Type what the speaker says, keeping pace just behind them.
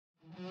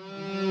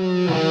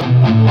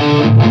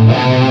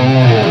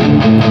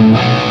Today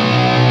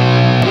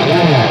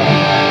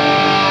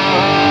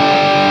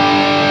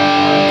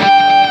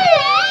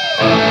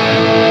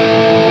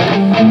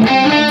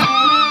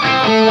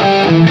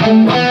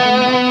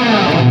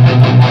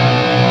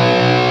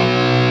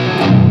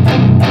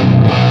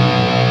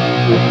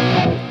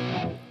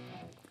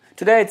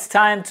it's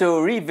time to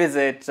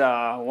revisit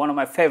one of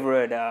my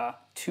favorite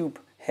tube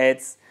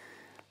heads,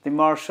 the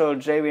Marshall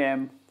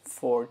JVM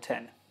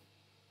 410.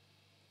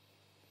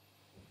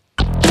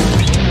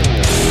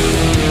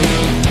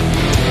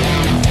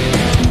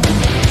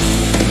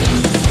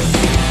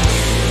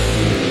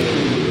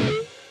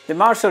 The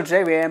Marshall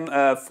JVM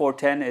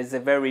 410 is a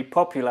very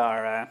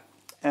popular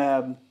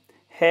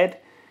head.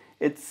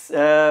 It's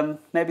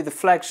maybe the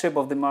flagship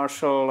of the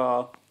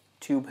Marshall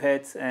tube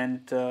heads,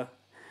 and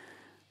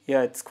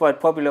yeah, it's quite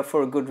popular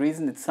for a good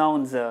reason. It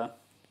sounds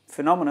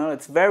phenomenal.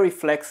 It's very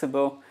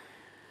flexible.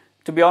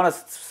 To be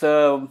honest, it's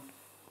the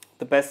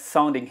best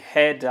sounding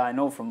head I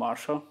know from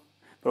Marshall.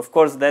 But of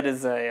course, that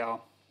is a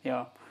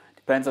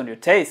depends on your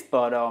taste.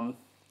 But I'm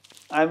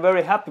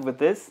very happy with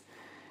this.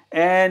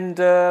 And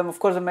of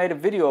course, I made a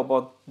video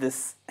about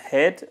this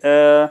head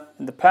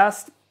in the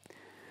past.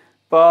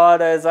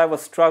 But as I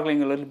was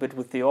struggling a little bit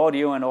with the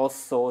audio, and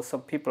also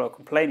some people are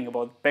complaining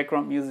about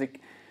background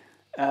music,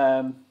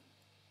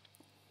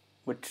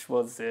 which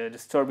was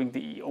disturbing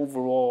the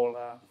overall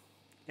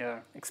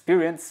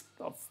experience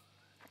of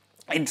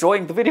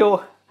enjoying the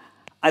video,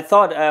 I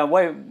thought,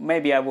 well,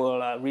 maybe I will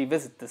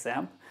revisit this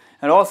amp.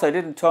 And also, I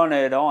didn't turn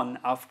it on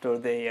after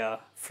the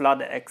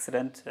flood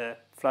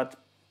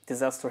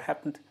disaster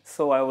happened,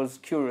 so I was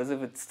curious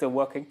if it's still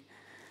working.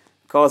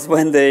 Because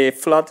when the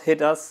flood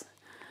hit us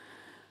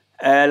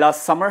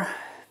last summer,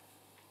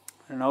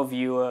 I don't know if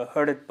you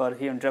heard it, but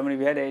here in Germany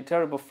we had a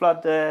terrible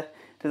flood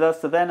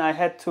disaster. Then I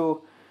had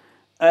to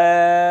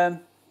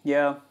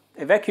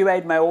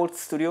evacuate my old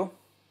studio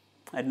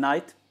at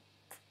night,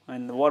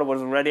 and the water was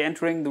already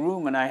entering the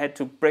room, and I had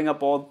to bring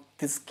up all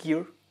this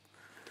gear,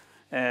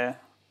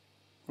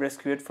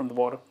 rescue it from the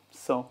water.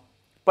 So,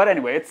 but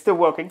anyway, it's still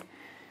working.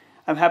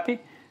 I'm happy.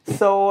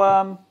 So,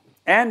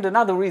 and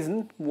another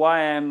reason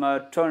why I'm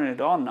turning it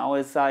on now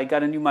is I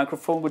got a new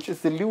microphone, which is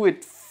the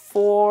Lewitt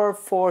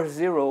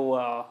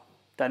 440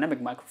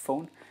 dynamic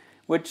microphone,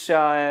 which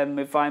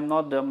if I'm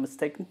not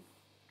mistaken,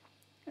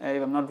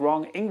 if I'm not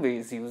wrong, Ingve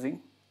is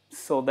using.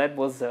 So that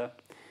was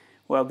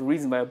well, the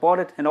reason why I bought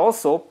it. And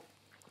also,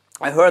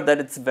 I heard that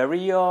it's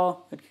very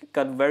it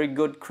got very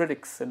good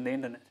critics in the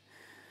internet.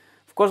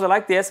 Of course, I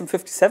like the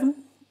SM57,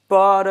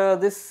 but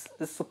this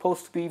is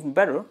supposed to be even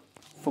better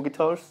for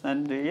guitars.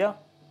 And yeah,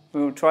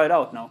 we will try it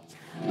out now.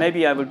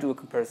 Maybe I will do a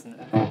comparison.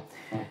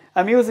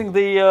 I'm using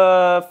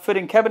the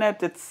fitting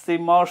cabinet. It's the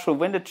Marshall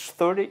Vintage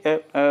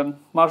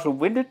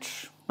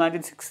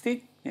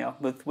 1960, yeah,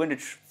 with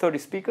Vintage 30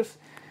 speakers.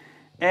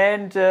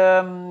 And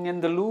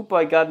in the loop,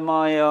 I got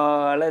my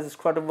Lasers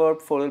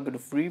Reverb for a little bit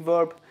of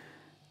reverb.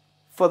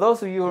 For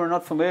those of you who are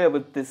not familiar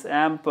with this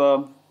amp,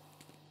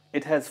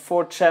 it has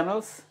 4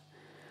 channels.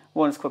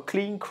 One is called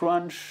Clean,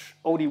 Crunch,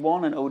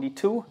 OD1 and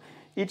OD2.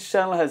 Each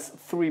channel has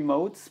 3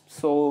 modes,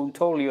 so in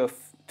total you have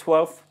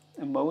 12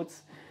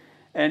 modes.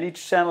 And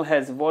each channel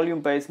has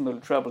volume, bass, middle,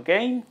 treble,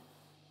 gain.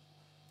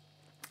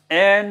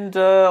 And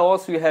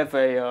also you have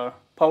a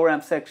power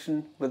amp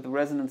section with the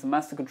resonance and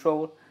master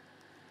control.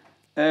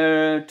 2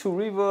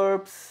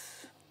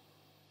 reverbs,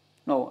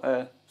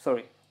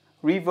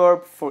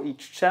 reverb for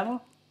each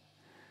channel.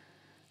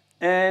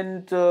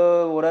 And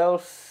what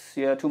else?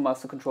 Yeah, 2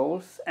 master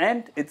controls,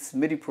 and it's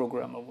MIDI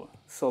programmable.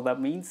 So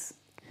that means,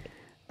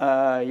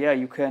 yeah,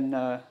 you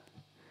can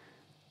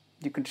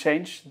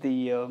change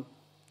the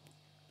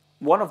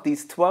one of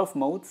these 12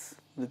 modes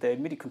with a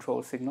MIDI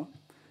control signal.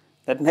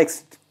 That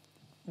makes it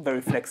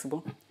very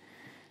flexible.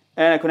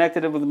 And I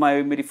connected it with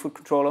my MIDI foot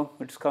controller,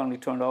 which is currently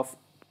turned off.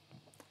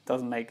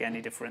 Doesn't make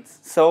any difference.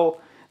 So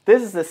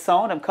this is the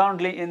sound. I'm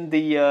currently in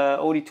the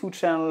OD2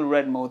 channel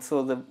red mode,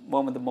 so the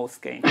one with the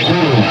most gain.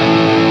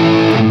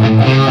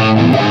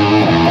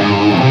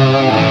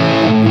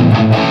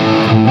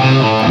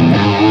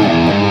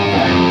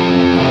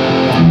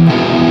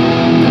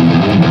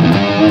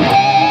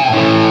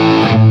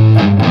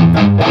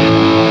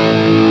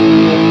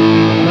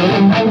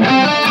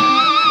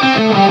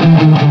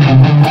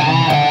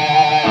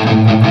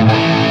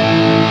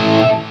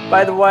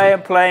 By the way,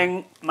 I'm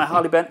playing my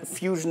Harley Benton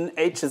Fusion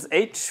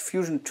HSH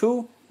Fusion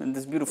 2 in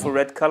this beautiful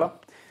red color.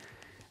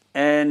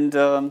 And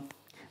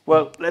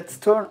well, let's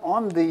turn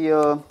on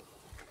the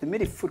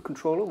MIDI foot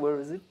controller. Where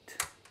is it?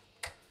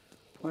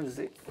 Where is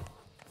it?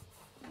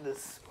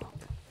 This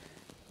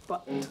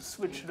button to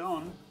switch it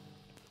on.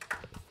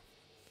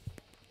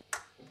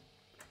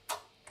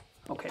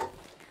 Okay,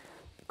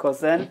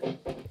 because then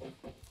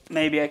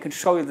maybe I can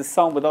show you the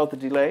sound without the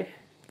delay.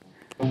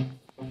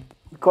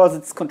 Because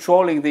it's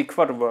controlling the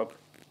quadriverb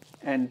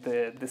and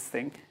this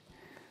thing.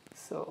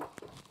 So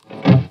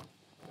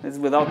this is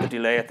without the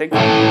delay, I think.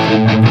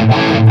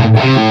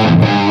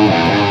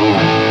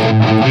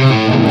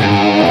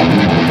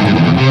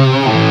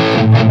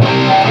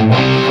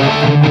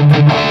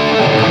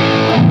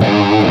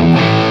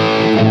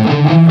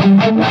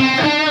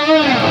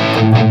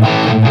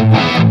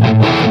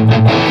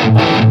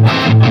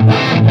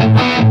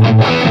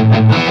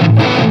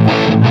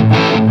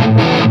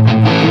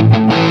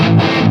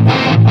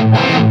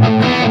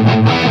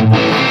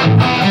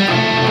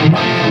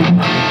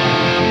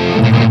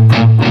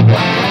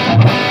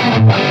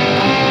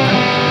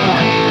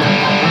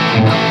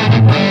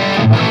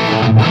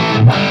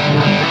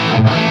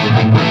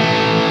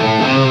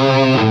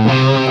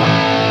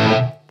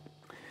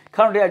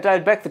 Currently I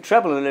dialed back the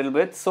treble a little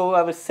bit, so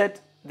I will set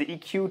the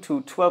EQ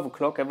to 12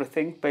 o'clock,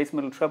 everything, bass,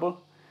 middle,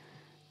 treble.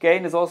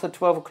 Gain is also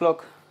 12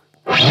 o'clock.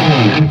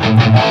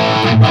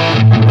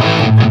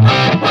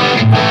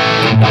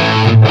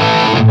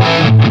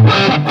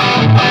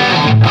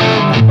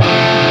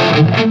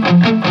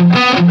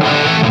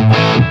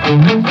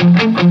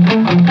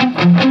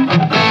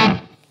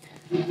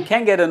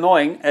 Can get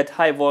annoying at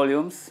high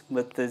volumes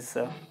with this,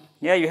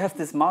 yeah, you have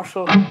this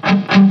Marshall,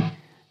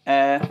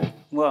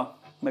 well,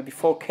 maybe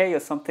 4K or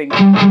something,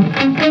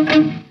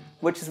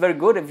 which is very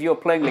good if you're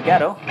playing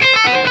legato.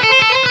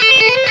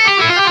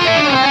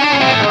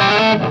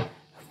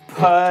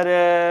 But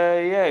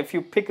yeah, if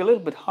you pick a little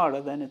bit harder,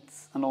 then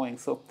it's annoying,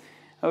 so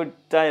I would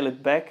dial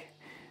it back.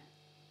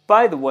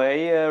 By the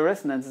way,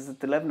 resonance is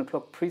at 11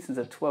 o'clock, presence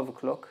at 12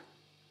 o'clock.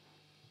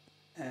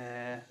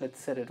 Let's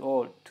set it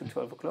all to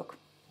 12 o'clock.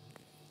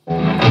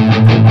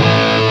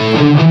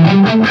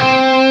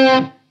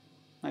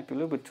 Might be a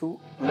little bit too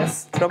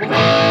less treble.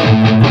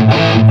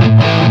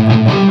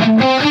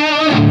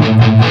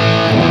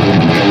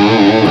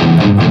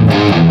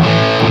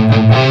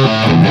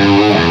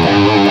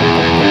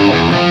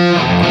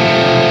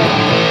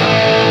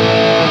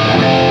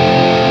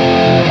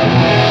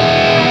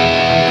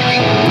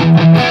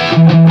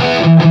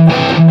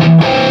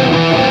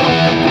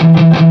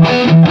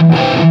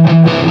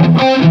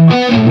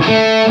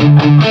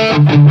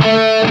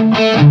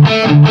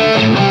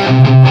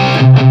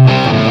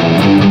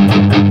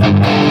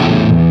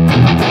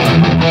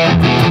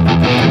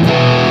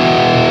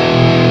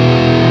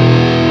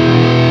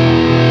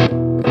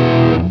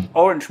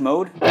 Orange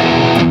mode.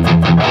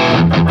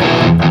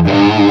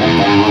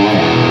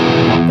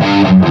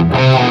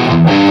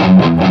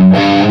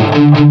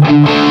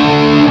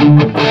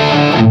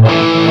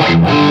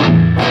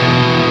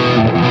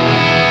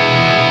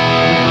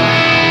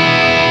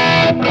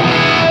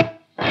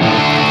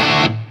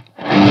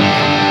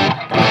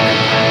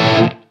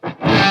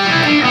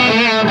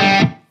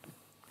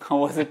 How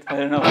was it? I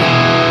don't know.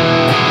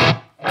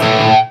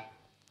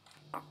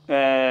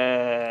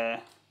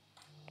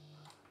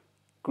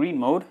 Green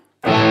mode.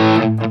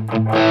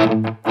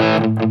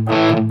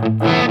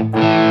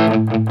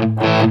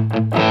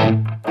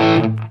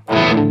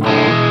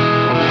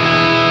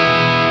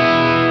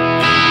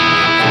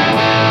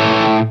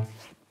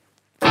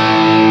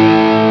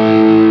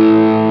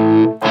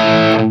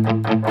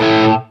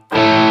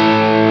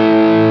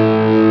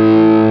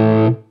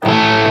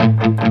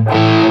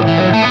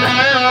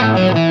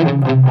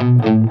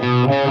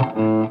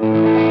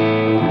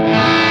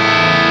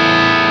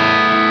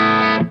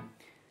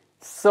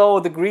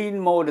 So the green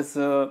mode is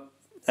the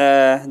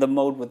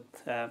mode with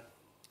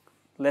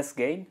less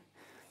gain.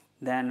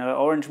 Then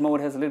orange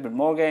mode has a little bit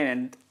more gain,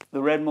 and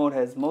the red mode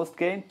has most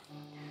gain.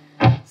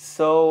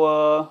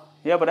 So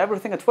yeah, but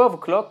everything at 12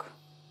 o'clock.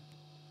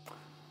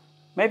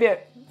 Maybe I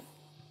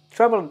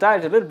treble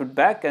dialed a little bit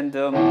back, and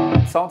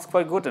it sounds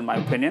quite good in my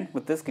opinion,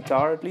 with this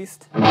guitar at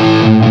least.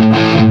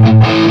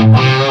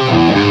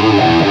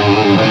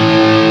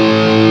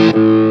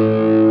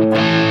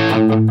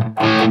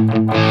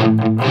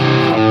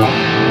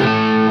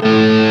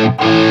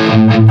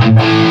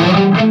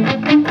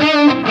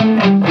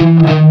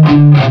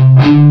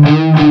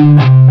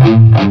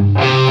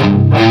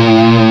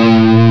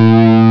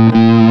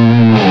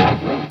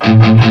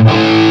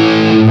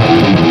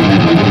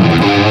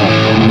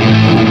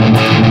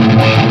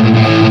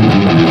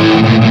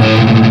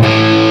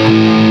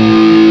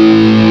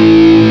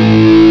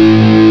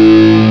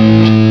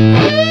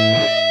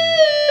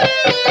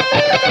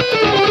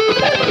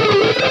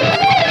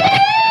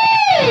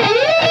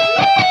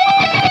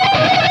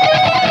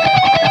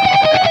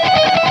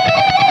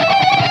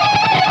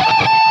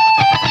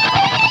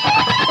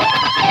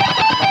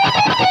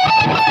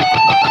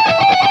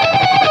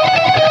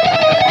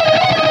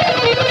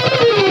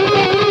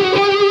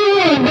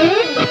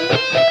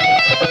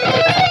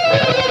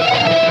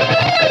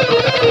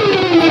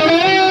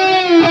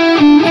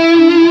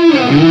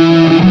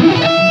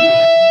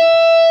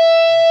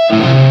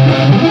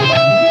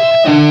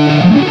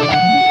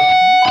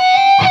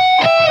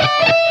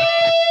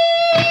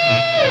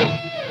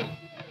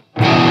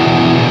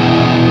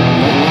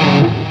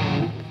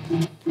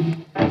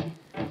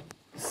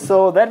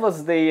 So that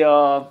was the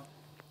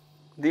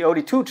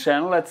OD2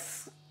 channel.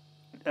 Let's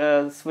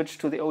switch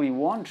to the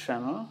OD1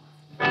 channel.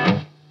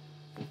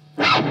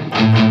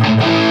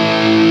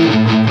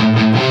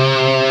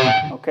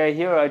 Okay,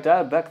 here I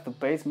dial back the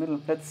bass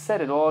middle. Let's set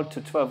it all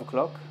to 12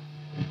 o'clock.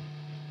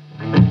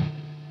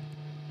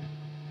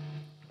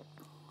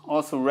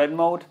 Also red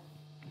mode,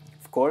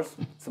 of course,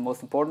 it's the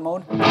most important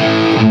mode.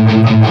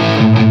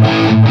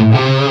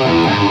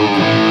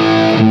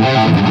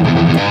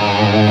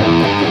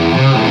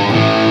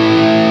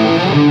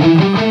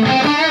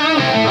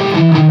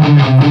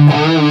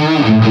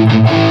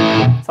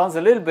 Sounds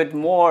a little bit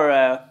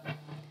more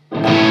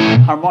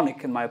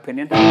harmonic in my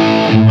opinion.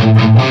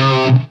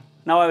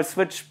 Now I will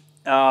switch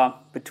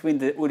between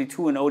the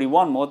OD2 and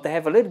OD1 mode. They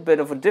have a little bit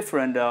of a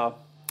different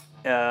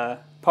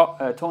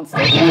tone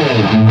state.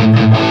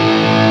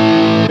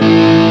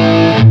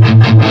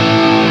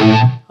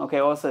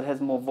 also it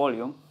has more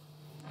volume.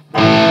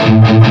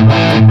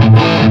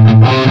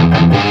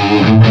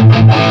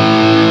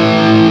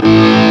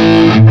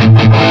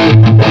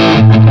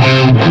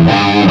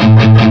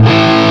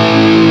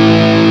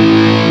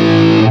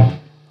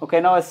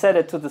 Okay, now I set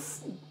it to the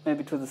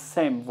maybe to the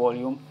same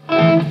volume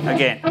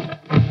again.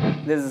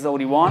 This is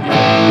OD1.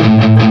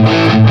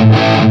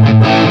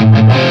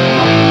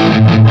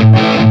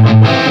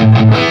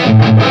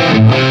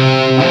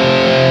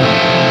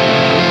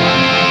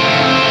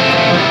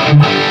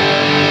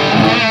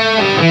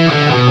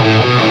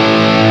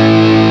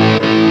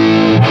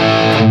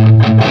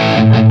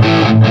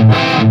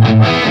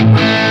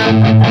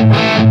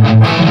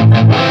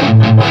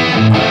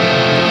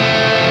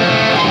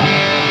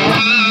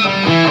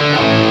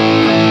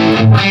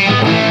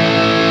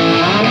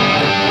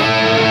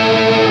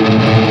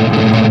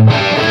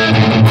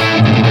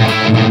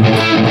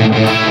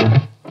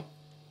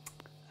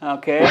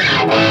 Okay.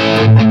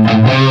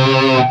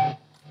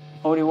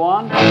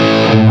 OD1.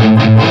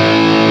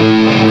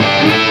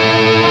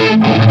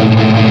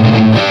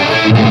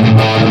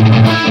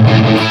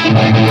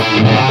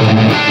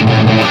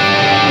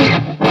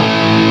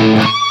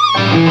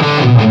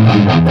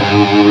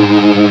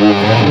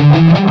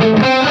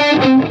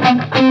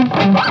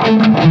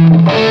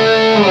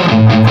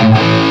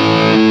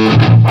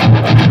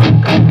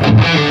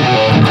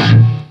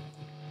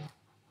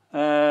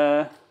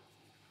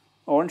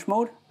 Orange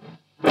mode.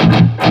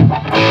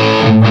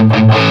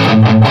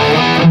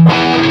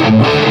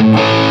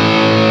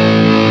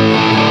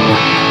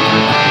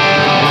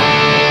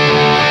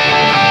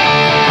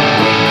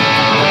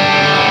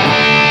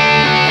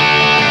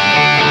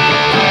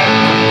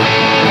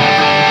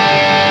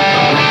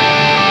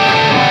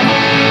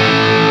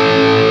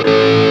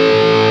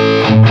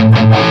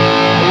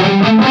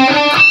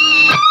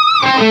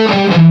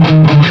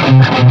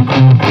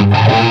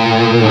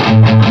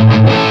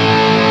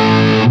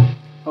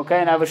 Okay,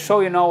 and I will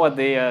show you now what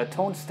the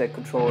tone stack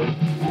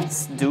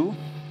controls do.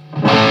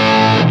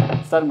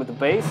 Starting with the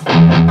bass.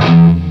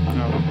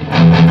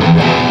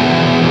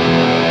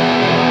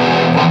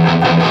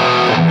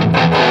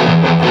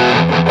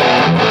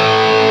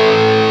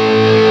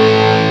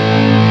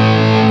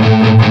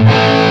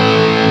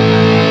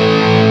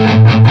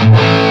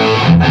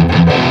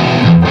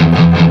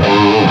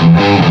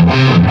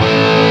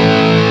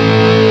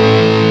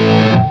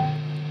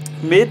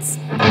 Mids.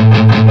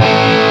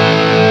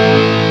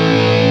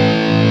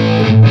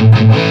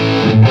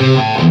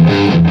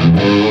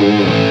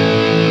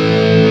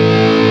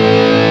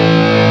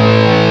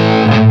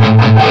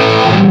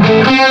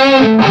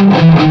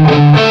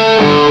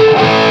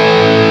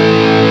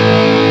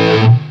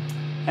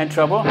 And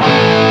treble.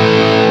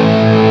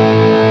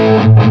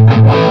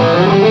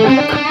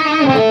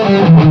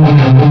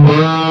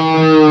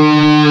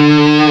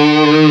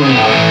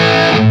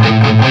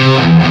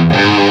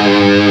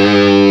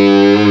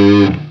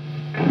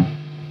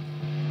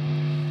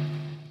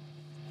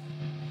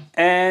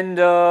 And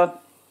I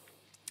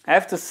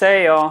have to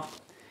say,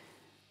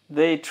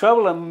 the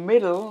treble and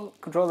middle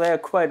control, they are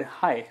quite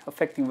high,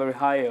 affecting very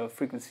high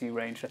frequency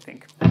range, I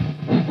think.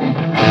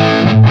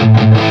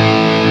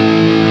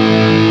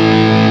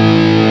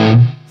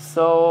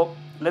 So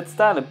let's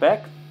dial it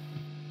back.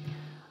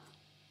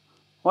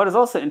 What is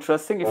also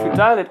interesting, if you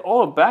dial it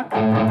all back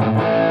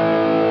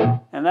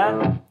and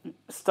then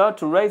start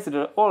to raise it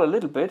all a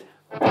little bit,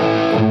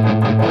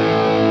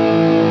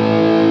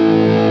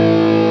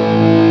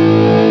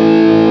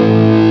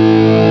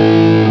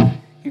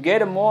 you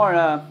get a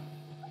more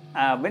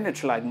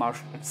vintage-like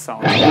Marshall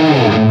sound.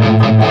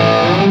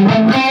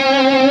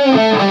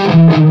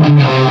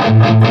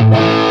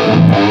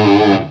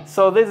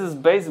 So this is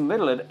bass and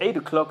middle at 8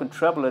 o'clock and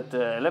treble at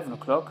 11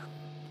 o'clock.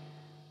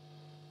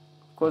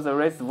 Of course, I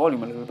raised the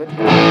volume a little bit.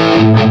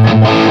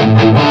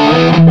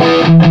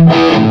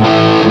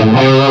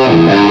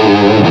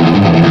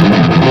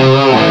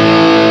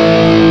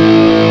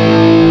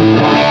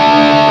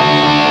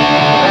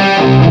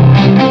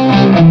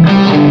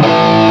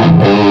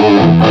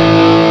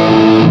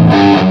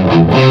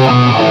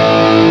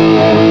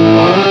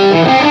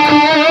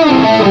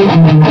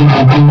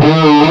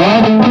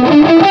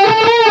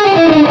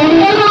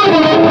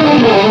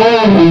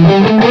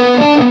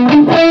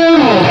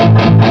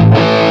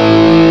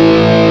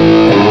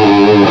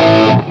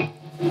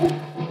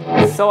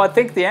 So I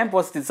think the amp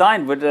was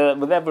designed with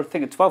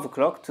everything at 12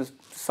 o'clock to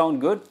sound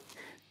good,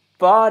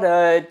 but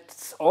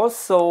it's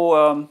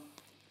also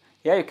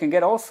yeah, you can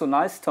get also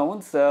nice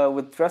tones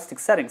with drastic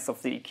settings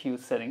of the EQ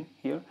setting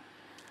here.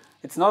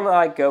 It's not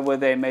like where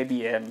they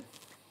maybe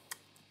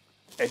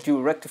do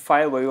a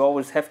rectifier where you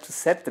always have to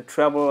set the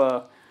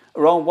treble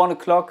around 1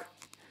 o'clock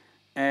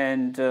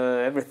and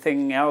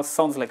everything else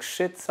sounds like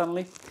shit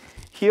suddenly.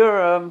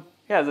 Here,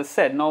 yeah, as I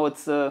said, now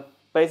it's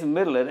bass and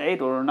middle at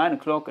 8 or 9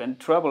 o'clock and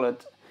treble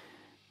at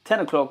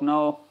 10 o'clock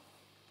now.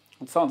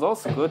 It sounds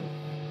also good.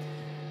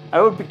 I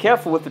would be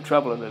careful with the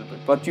treble a little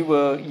bit, but you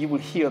will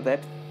hear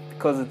that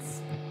because it's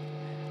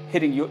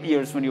hitting your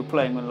ears when you're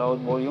playing with loud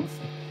volumes.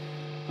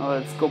 Now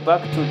let's go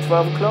back to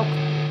 12 o'clock.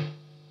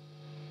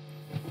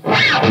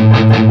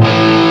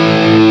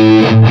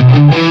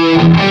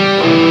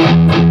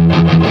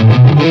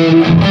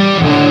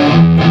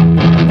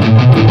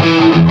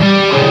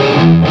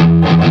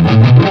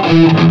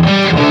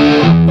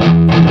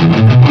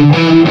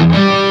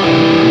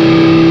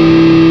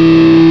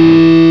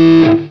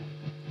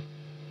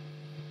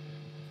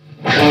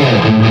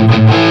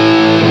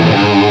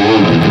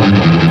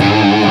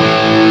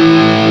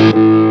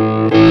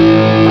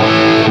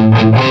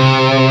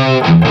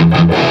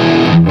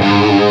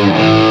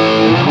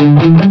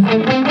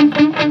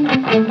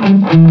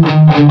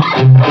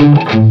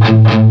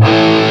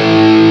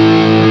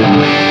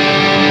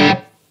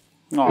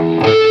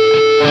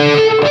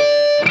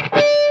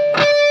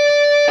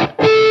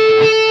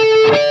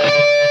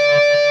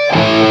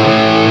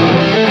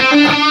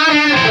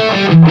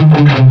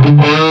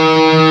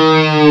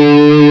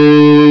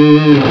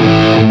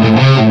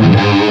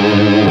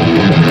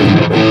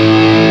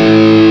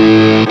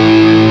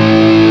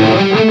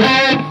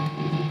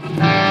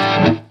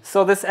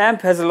 So this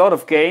amp has a lot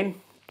of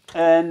gain,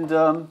 and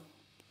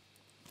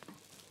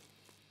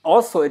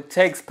also it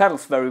takes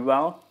pedals very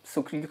well,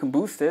 so you can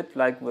boost it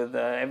like with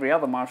every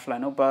other Marshall I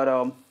know, but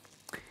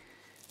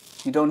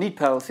you don't need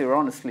pedals here,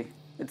 honestly.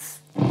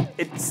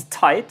 It's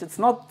tight, it's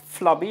not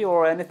flubby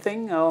or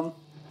anything, and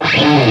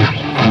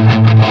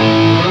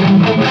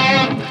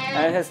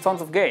it has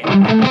tons of gain.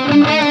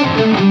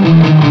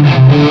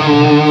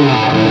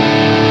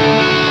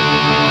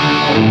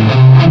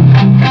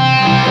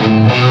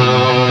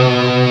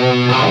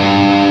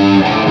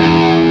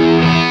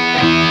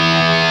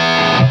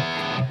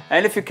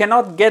 And if you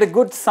cannot get a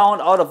good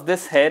sound out of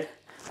this head,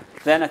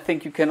 then I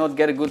think you cannot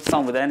get a good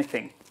sound with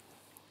anything.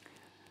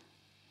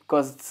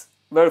 Because it's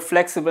very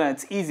flexible and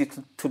it's easy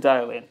to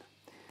dial in.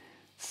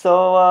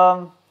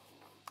 So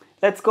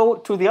let's go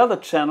to the other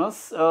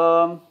channels.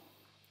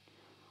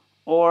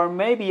 Or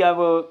maybe I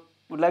would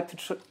like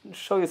to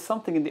show you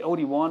something in the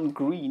OD1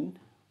 green.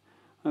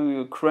 And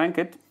we'll crank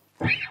it.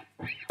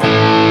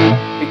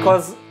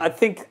 Because I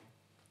think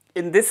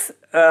in this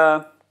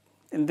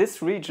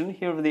region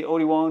here with the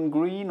OD1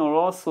 green, or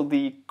also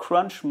the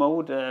crunch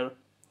mode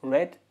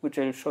red, which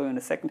I'll show you in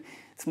a second,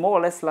 it's more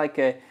or less like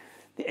the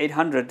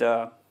 800,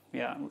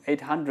 yeah,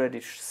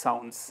 800-ish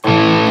sounds.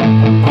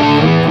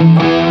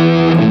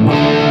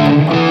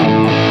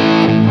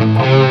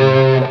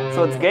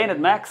 So it's gain at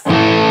max.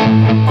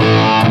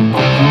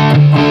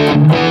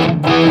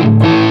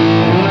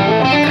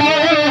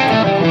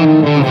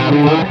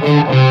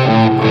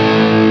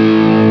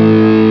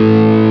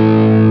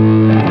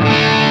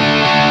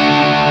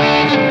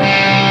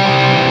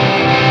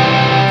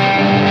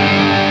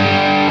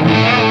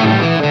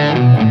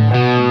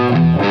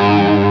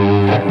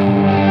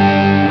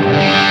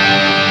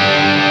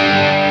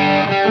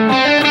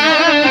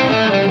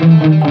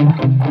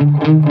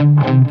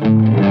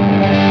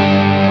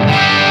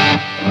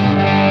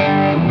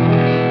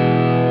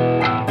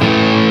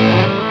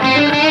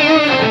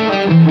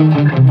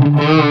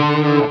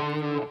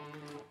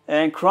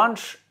 And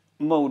crunch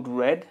mode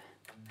red.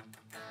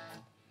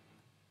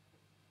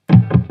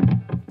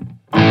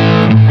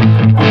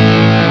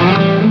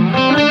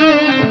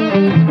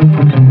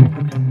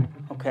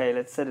 Okay,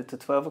 let's set it to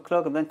 12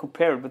 o'clock and then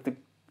compare it with the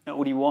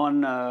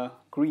OD1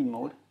 green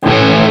mode.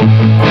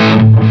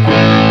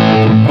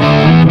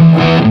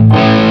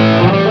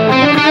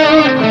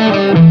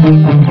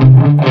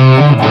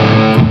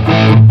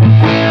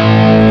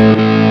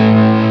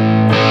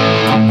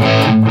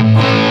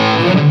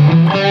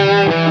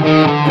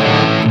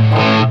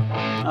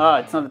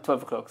 It's not at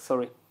 12 o'clock,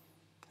 sorry.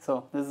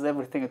 So this is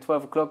everything at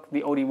 12 o'clock,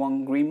 the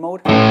OD1 green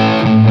mode.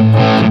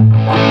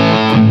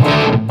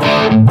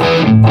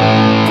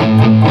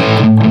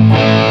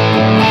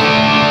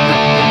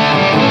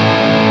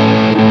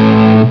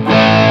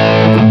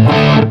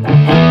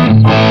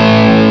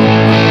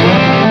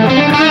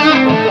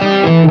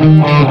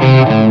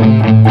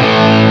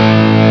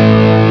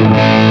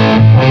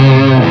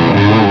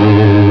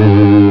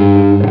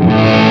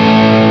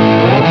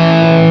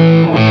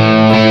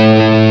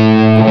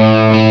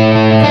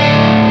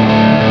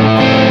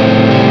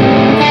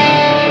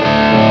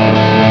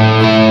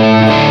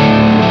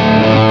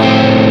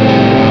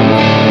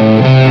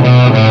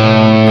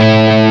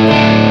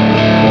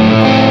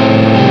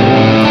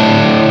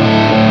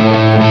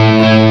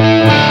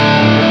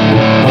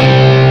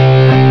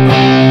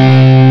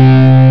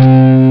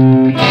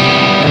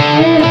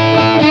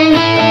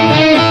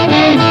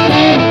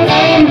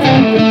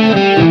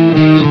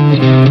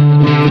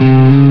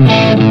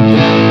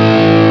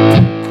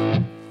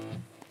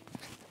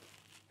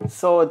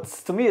 So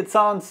to me it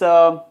sounds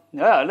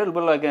yeah, a little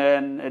bit like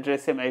a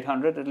JVM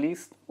 800 at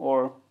least,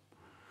 or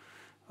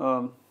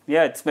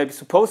yeah, it's maybe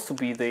supposed to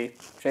be the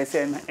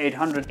JVM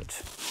 800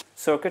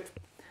 circuit.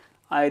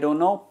 I don't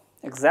know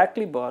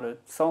exactly, but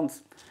it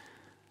sounds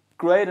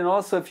great. And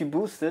also if you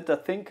boost it, I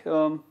think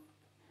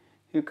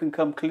you can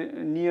come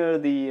near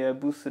the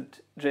boosted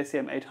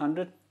JVM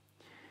 800.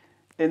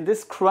 In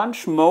this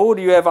crunch mode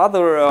you have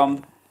other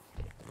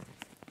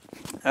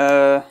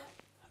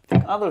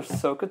other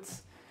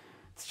circuits.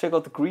 Let's check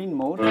out the green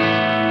mode.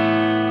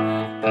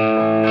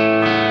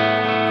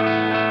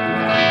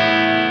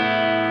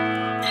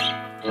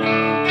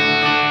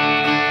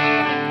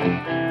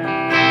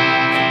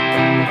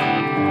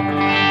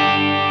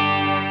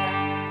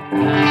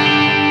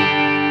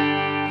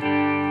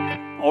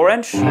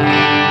 Orange.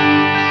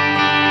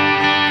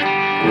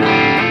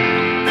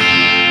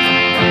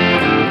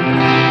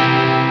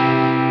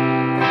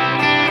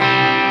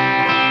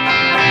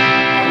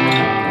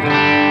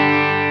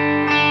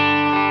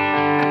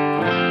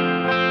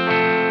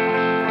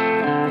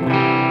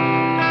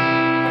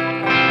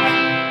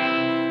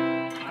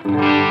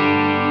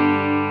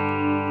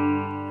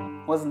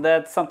 Wasn't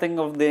that something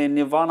of the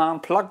Nirvana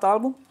Unplugged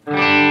album?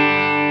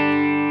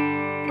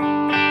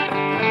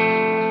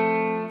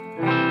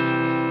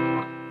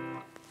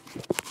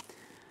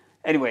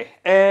 Anyway,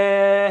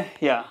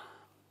 yeah.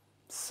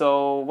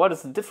 So what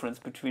is the difference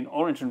between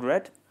orange and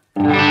red?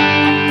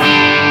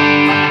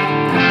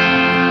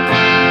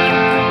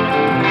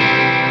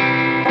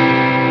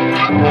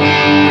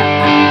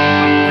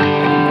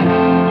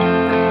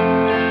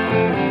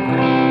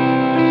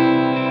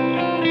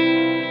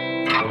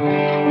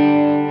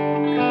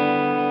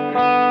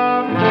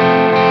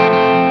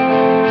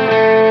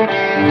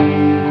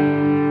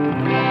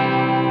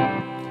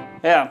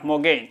 Yeah,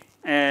 more gain.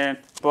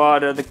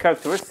 But the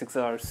characteristics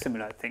are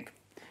similar, I think.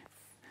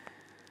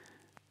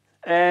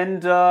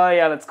 And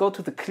yeah, let's go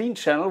to the clean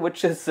channel,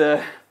 which is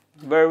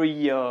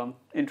very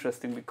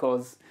interesting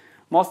because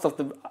most of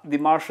the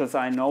Marshalls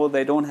I know,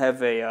 they don't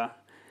have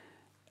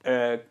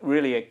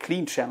really a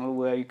clean channel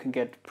where you can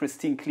get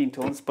pristine clean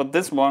tones, but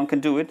this one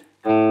can do it.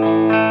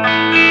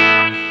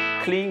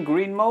 Clean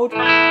green mode.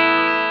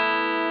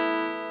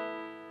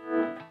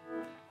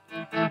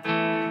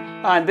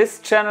 And this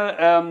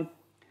channel,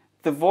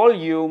 the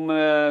volume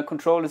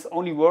control is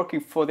only working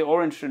for the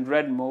orange and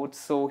red mode,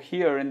 so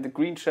here in the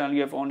green channel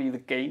you have only the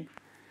gain.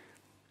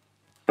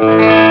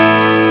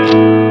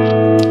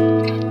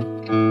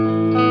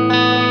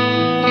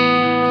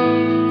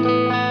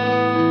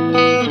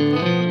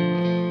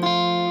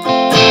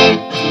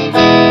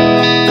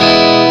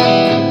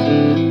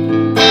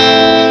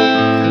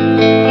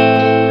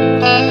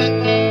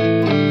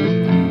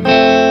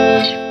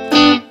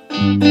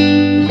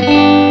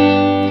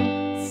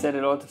 Set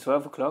it all to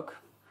 12 o'clock.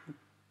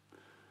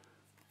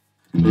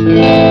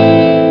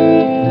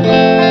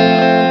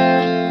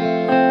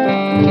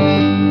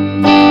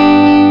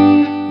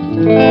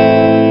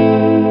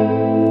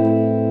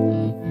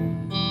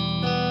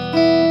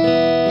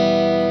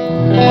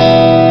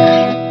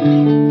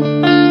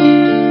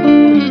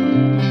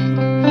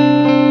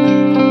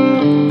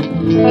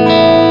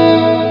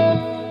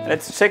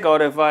 Let's check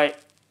out if I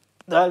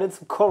dialed in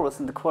some chorus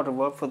in the quarter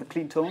warp for the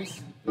clean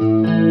tones.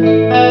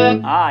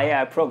 Ah,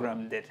 yeah, I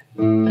programmed it.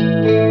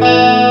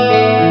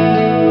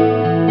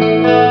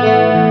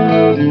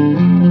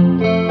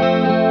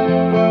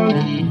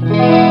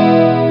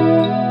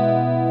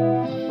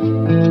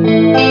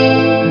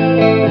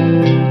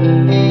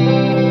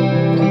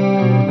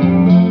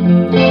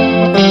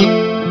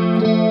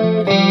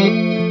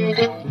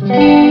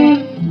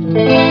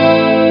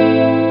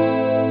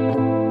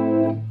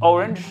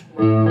 Orange.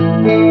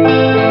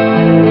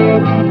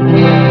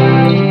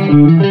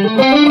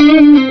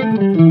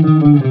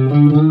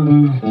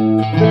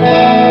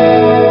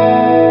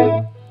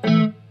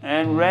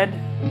 And red.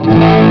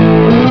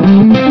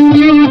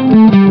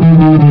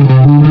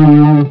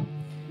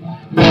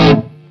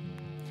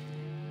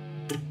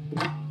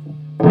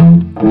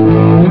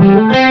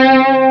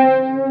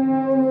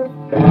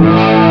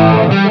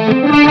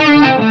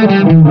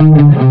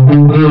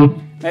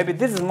 Maybe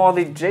this is more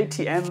the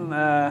JTM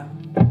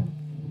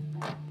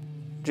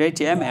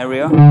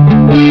area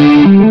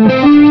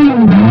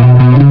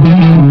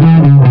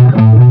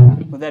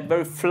with that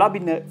very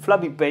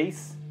flubby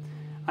bass.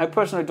 I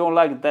personally don't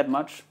like it that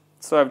much,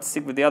 so I have to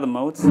stick with the other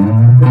modes.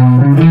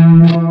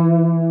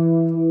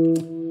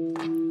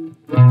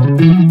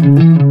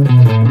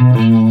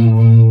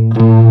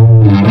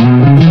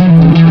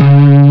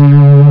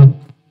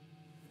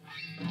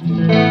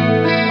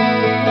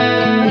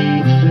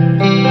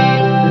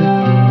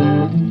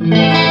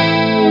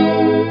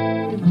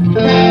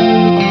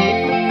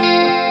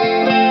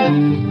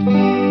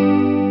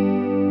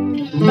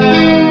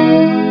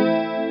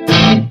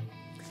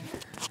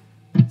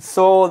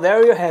 So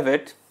there you have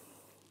it,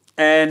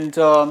 and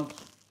I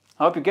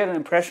hope you get an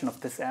impression of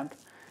this amp.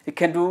 It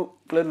can do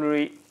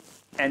literally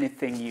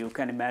anything you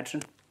can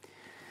imagine,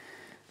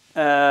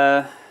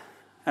 and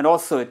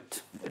also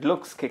it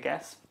looks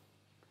kick-ass.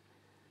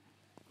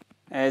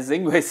 As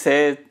Ingwe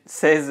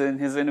says in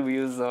his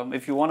interviews,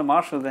 if you want a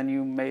Marshall,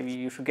 then maybe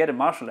you should get a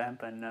Marshall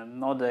amp and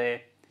not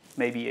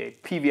maybe a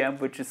PV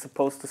amp, which is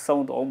supposed to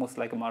sound almost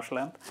like a Marshall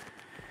amp.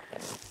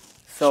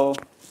 So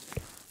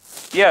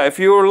yeah, if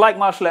you like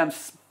Marshall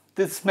amps,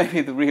 this may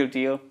be the real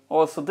deal.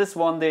 Also, this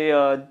one,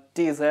 the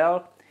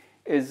DSL,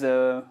 is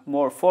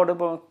more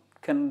affordable.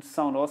 Can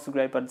sound also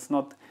great, but it's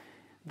not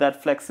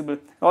that flexible.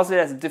 Also, it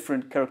has a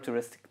different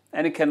characteristic,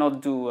 and it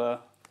cannot do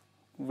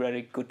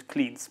very good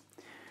cleans.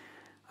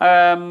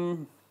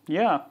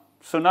 Yeah.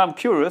 So now I'm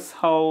curious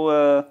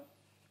how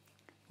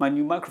my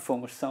new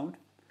microphone sound.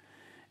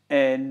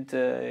 And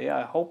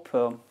yeah, I hope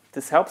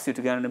this helps you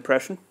to get an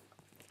impression.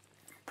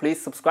 Please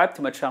subscribe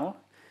to my channel,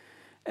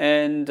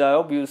 and I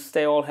hope you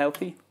stay all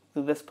healthy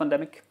through this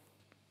pandemic.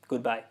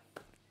 Goodbye.